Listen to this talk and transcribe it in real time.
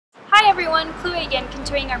Hi everyone, Chloe again,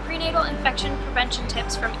 continuing our prenatal infection prevention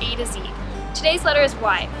tips from A to Z. Today's letter is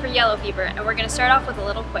Y for yellow fever, and we're going to start off with a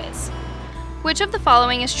little quiz. Which of the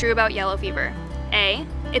following is true about yellow fever? A.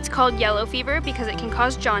 It's called yellow fever because it can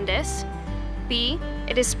cause jaundice. B.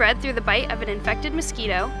 It is spread through the bite of an infected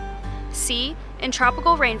mosquito. C. In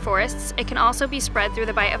tropical rainforests, it can also be spread through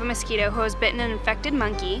the bite of a mosquito who has bitten an infected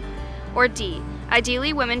monkey. Or D.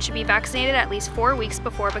 Ideally, women should be vaccinated at least 4 weeks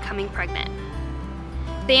before becoming pregnant.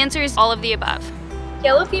 The answer is all of the above.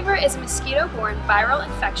 Yellow fever is a mosquito-borne viral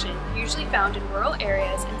infection usually found in rural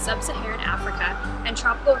areas in sub-Saharan Africa and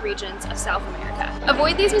tropical regions of South America.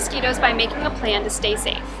 Avoid these mosquitoes by making a plan to stay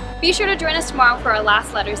safe. Be sure to join us tomorrow for our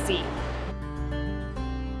last letter Z.